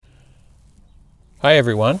Hi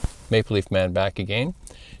everyone, Maple Leaf Man back again.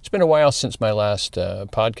 It's been a while since my last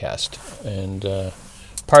podcast, and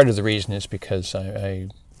part of the reason is because I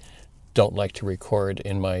don't like to record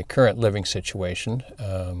in my current living situation.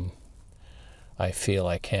 I feel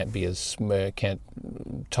I can't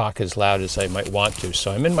talk as loud as I might want to,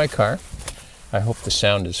 so I'm in my car. I hope the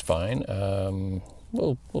sound is fine.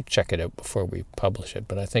 We'll check it out before we publish it,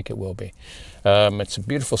 but I think it will be. It's a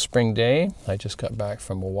beautiful spring day. I just got back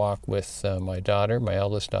from a walk with my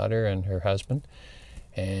eldest daughter, and her husband,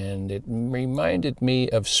 and it reminded me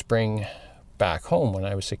of spring back home when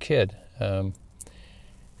I was a kid.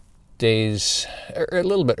 Days a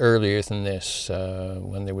little bit earlier than this,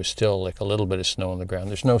 when there was still like a little bit of snow on the ground.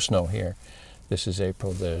 There's no snow here. This is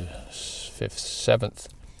April the 5th,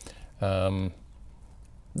 7th.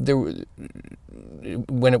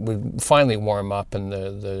 When it would finally warm up and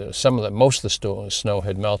most of the snow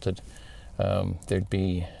had melted, there'd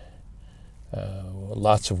be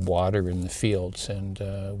lots of water in the fields, and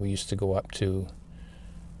we used to go up to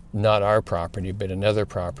not our property but another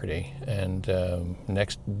property and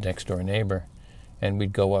next door neighbor, and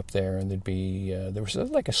we'd go up there, and there was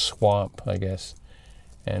like a swamp, I guess,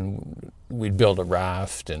 and we'd build a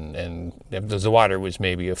raft, and the water was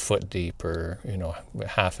maybe a foot deep, or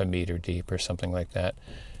half a meter deep or something like that,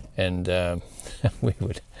 and we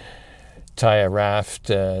would tie a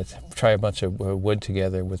raft, try a bunch of wood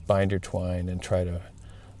together with binder twine and try to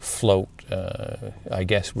float. I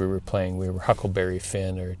guess we were Huckleberry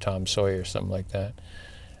Finn or Tom Sawyer or something like that.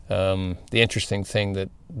 The interesting thing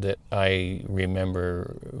that I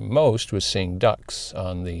remember most was seeing ducks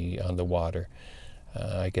on the water.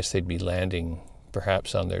 I guess they'd be landing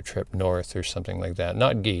perhaps on their trip north or something like that.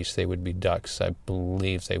 Not geese, they would be ducks. I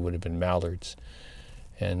believe they would have been mallards.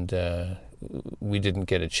 And we didn't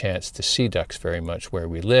get a chance to see ducks very much where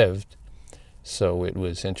we lived, so it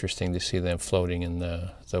was interesting to see them floating in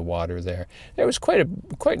the water there. There was quite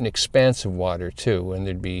an expanse of water too, and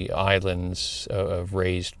there'd be islands of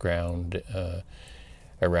raised ground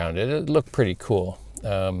around it. It looked pretty cool.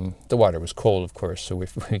 The water was cold, of course, so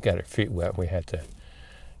if we got our feet wet, we had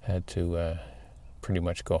to pretty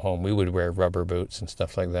much go home. We would wear rubber boots and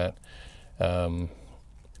stuff like that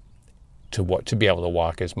to be able to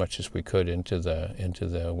walk as much as we could into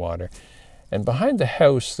the water. And behind the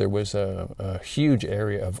house there was a huge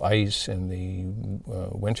area of ice in the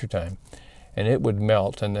wintertime, and it would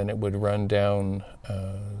melt, and then it would run down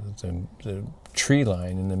the tree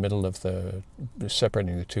line in the middle of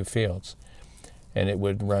separating the two fields. And it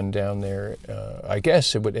would run down there. I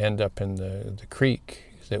guess it would end up in the creek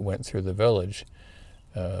that went through the village,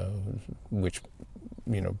 which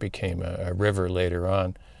became a river later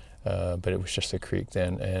on. But it was just a creek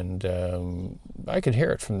then, and I could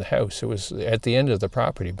hear it from the house. It was at the end of the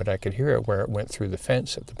property, but I could hear it where it went through the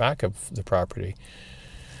fence at the back of the property.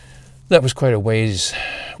 That was quite a ways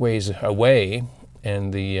away,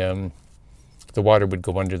 and the water would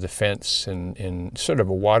go under the fence in sort of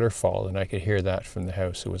a waterfall, and I could hear that from the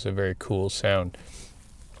house. It was a very cool sound.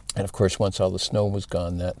 And of course, once all the snow was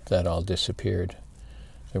gone, that all disappeared.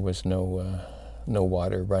 There was no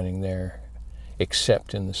water running there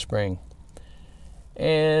except in the spring.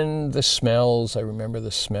 And the smells, I remember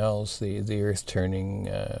the smells, the earth turning,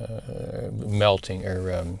 melting,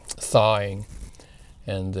 or thawing,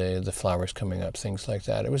 and the flowers coming up, things like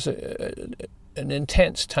that. It was an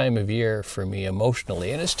intense time of year for me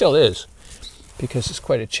emotionally, and it still is, because it's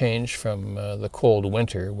quite a change from the cold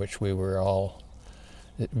winter, which we were all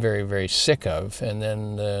very, very sick of, and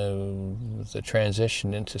then the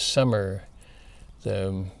transition into summer,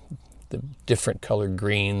 the different colored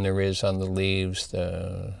green there is on the leaves,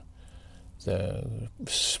 the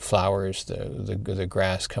flowers, the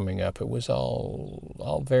grass coming up. It was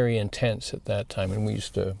all very intense at that time, and we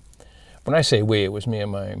used to. When I say we, it was me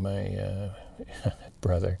and my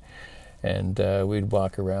brother, and we'd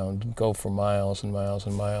walk around and go for miles and miles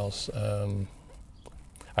and miles.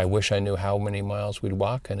 I wish I knew how many miles we'd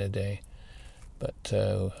walk in a day, but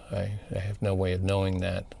I have no way of knowing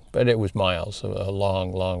that. But it was miles, a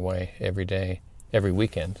long, long way every day, every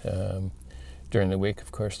weekend. During the week,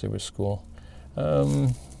 of course, there was school. There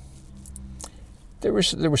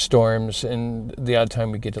were storms, and the odd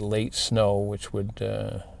time we'd get a late snow, which would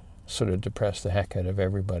sort of depress the heck out of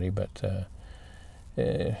everybody. But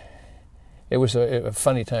it was a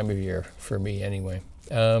funny time of year for me anyway.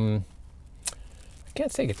 I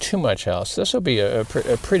can't think of too much else. This will be a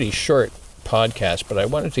pretty short podcast, but I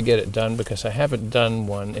wanted to get it done because I haven't done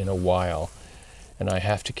one in a while, and I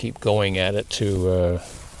have to keep going at it to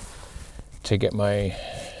get my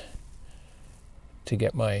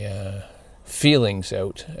feelings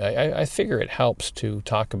out. I figure it helps to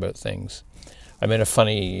talk about things. I'm in a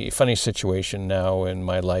funny situation now in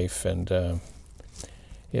my life, and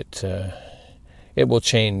it will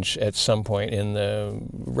change at some point in the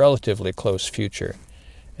relatively close future,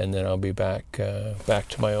 and then I'll be back to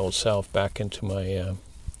my old self, back into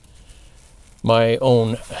my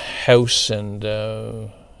own house, and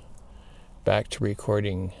back to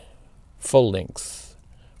recording full-length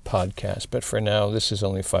podcasts. But for now, this is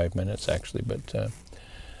only 5 minutes actually, but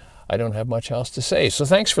I don't have much else to say. So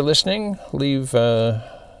thanks for listening. Leave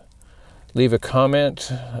a comment,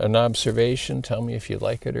 an observation. Tell me if you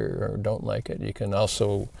like it or don't like it. You can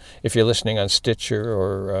also, if you're listening on Stitcher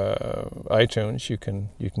or iTunes, you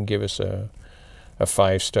can give us a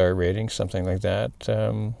 5-star rating, something like that.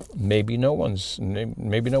 Maybe no one's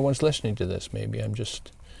listening to this. Maybe I'm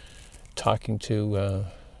just talking to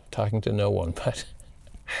no one, but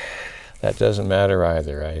that doesn't matter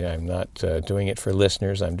either. I'm not doing it for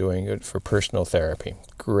listeners. I'm doing it for personal therapy.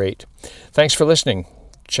 Great. Thanks for listening.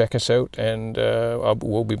 Check us out, and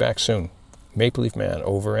we'll be back soon. Maple Leaf Man,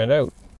 over and out.